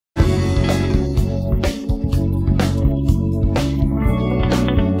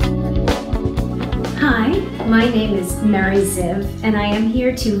name is Meri Ziev, and I am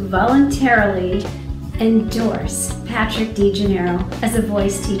here to voluntarily endorse Patrick DeGennaro as a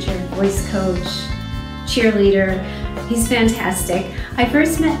voice teacher, voice coach, cheerleader. He's fantastic. I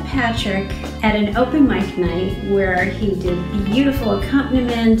first met Patrick at an open mic night where he did beautiful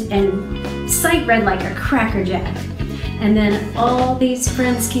accompaniment and sight read like a Cracker Jack. And then all these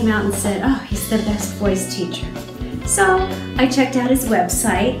friends came out and said, oh, he's the best voice teacher. So I checked out his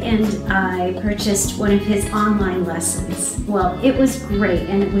website and I purchased one of his online lessons. Well, it was great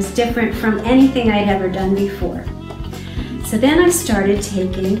and it was different from anything I'd ever done before. So then I started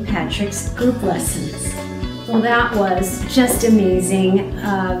taking Patrick's group lessons. Well, that was just amazing.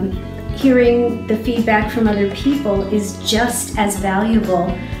 Hearing the feedback from other people is just as valuable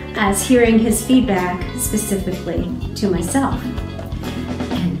as hearing his feedback specifically to myself.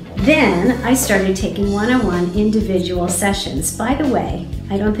 Then I started taking one-on-one individual sessions. By the way,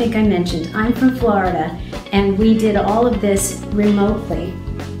 I don't think I mentioned, I'm from Florida and we did all of this remotely.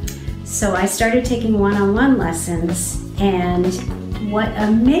 So I started taking one-on-one lessons, and what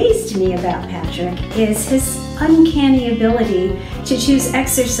amazed me about Patrick is his uncanny ability to choose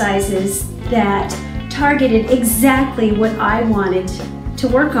exercises that targeted exactly what I wanted to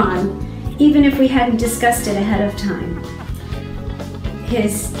work on, even if we hadn't discussed it ahead of time.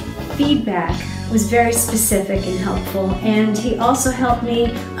 His feedback was very specific and helpful, and he also helped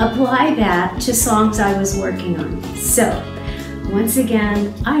me apply that to songs I was working on. So, once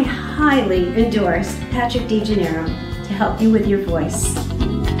again, I highly endorse Patrick DeGennaro to help you with your voice.